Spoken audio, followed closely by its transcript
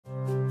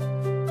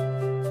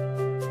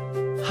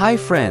Hi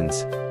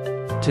friends!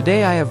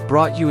 Today I have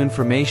brought you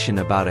information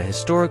about a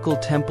historical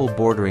temple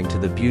bordering to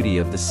the beauty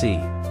of the sea.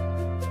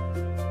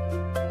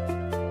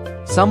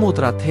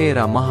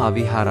 Samudratheera Maha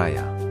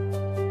Viharaya.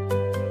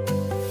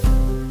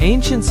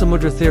 Ancient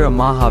Samudratheera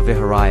Maha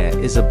Viharaya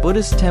is a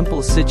Buddhist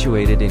temple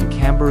situated in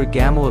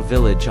Kamburugamuwa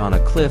village on a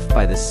cliff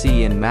by the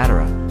sea in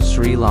Matara,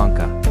 Sri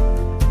Lanka.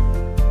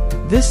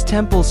 This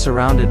temple,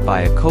 surrounded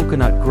by a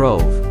coconut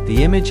grove,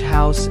 the image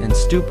house and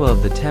stupa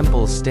of the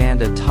temple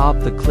stand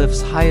atop the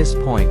cliff's highest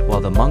point, while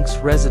the monk's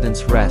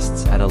residence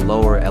rests at a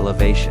lower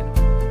elevation.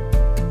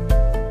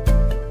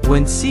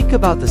 When seek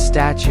about the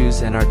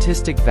statues and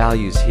artistic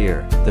values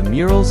here, the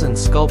murals and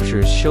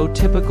sculptures show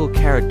typical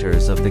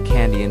characters of the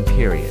Kandian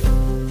period.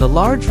 The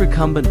large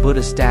recumbent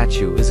Buddha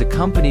statue is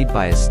accompanied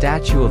by a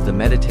statue of the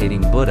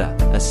meditating Buddha,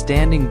 a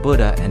standing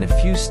Buddha, and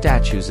a few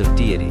statues of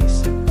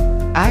deities.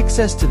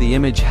 Access to the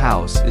image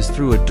house is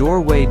through a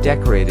doorway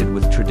decorated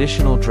with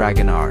traditional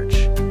dragon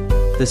arch.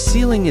 The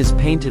ceiling is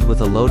painted with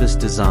a lotus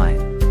design.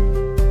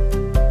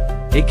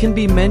 It can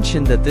be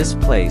mentioned that this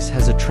place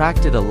has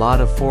attracted a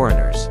lot of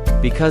foreigners,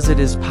 because it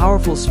is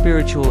powerful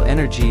spiritual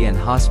energy and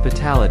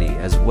hospitality,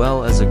 as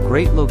well as a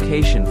great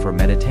location for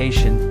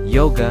meditation,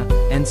 yoga,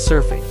 and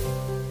surfing.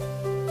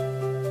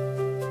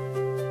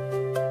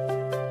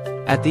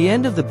 At the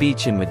end of the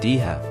beach in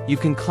Madiha, you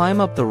can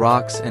climb up the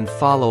rocks and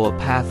follow a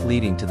path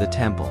leading to the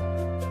temple.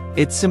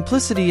 Its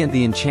simplicity and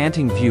the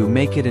enchanting view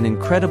make it an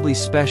incredibly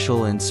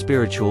special and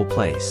spiritual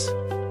place.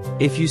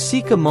 If you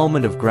seek a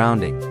moment of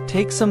grounding,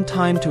 take some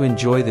time to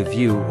enjoy the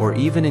view or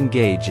even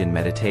engage in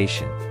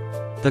meditation.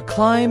 The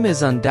climb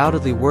is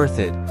undoubtedly worth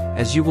it,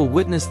 as you will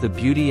witness the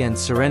beauty and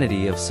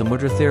serenity of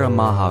Samudratheera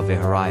Maha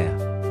Viharaya.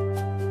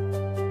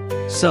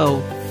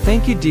 So,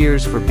 thank you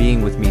dears for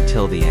being with me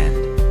till the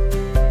end.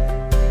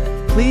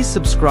 Please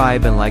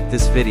subscribe and like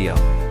this video.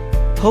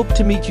 Hope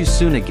to meet you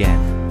soon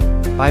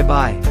again. Bye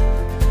bye.